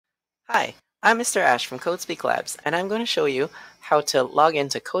Hi, I'm Mr. Ash from CodeSpeak Labs, and I'm going to show you how to log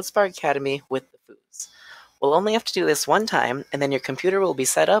into CodeSpark Academy with the Foos. We'll only have to do this one time, and then your computer will be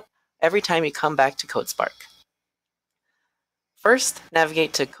set up every time you come back to CodeSpark. First,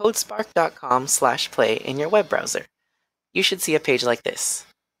 navigate to codespark.com/play in your web browser. You should see a page like this.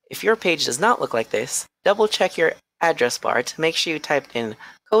 If your page does not look like this, double-check your address bar to make sure you typed in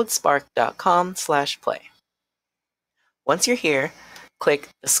codespark.com/play. Once you're here, click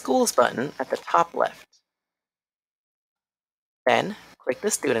the Schools button at the top left. Then, click the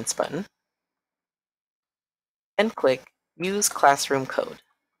Students button, and click Use Classroom Code.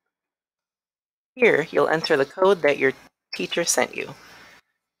 Here, you'll enter the code that your teacher sent you.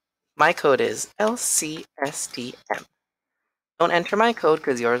 My code is LCSDM. Don't enter my code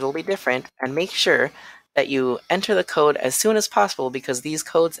because yours will be different, and make sure that you enter the code as soon as possible because these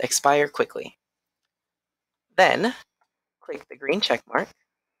codes expire quickly. Then, click the green check mark,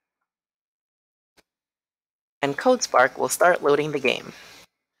 and CodeSpark will start loading the game.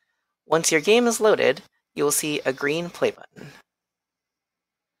 Once your game is loaded, you will see a green play button.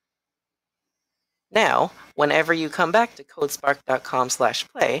 Now, whenever you come back to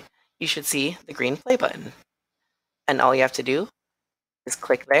codespark.com/play, you should see the green play button. And all you have to do is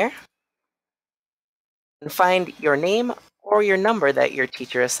click there and find your name or your number that your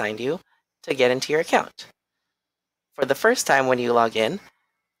teacher assigned you to get into your account. For the first time when you log in,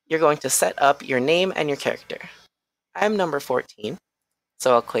 you're going to set up your name and your character. I'm number 14,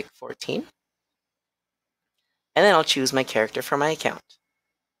 so I'll click 14, and then I'll choose my character for my account.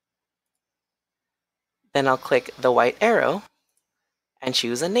 Then I'll click the white arrow and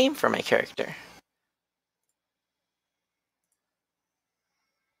choose a name for my character.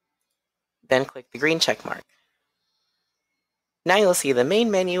 Then click the green check mark. Now you'll see the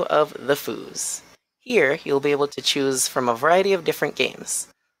main menu of the Foos. Here, you'll be able to choose from a variety of different games.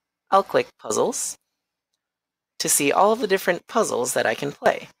 I'll click Puzzles to see all of the different puzzles that I can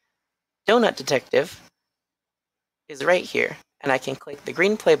play. Donut Detective is right here, and I can click the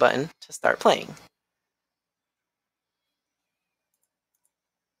green play button to start playing.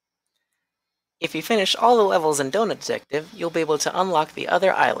 If you finish all the levels in Donut Detective, you'll be able to unlock the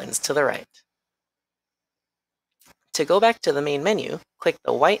other islands to the right. To go back to the main menu, click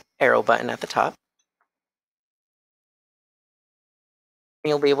the white arrow button at the top, and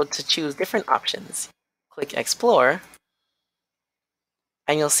you'll be able to choose different options. Click Explore,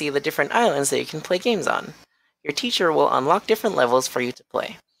 and you'll see the different islands that you can play games on. Your teacher will unlock different levels for you to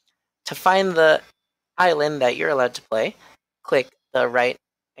play. To find the island that you're allowed to play, click the right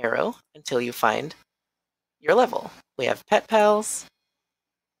arrow until you find your level. We have Pet Pals,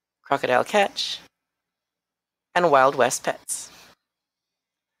 Crocodile Catch, and Wild West Pets.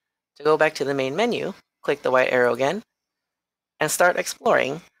 To go back to the main menu, click the white arrow again, and start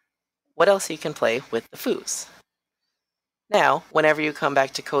exploring what else you can play with the Foos. Now, whenever you come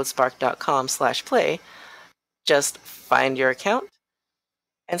back to codespark.com/play, just find your account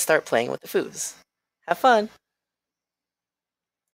and start playing with the Foos. Have fun!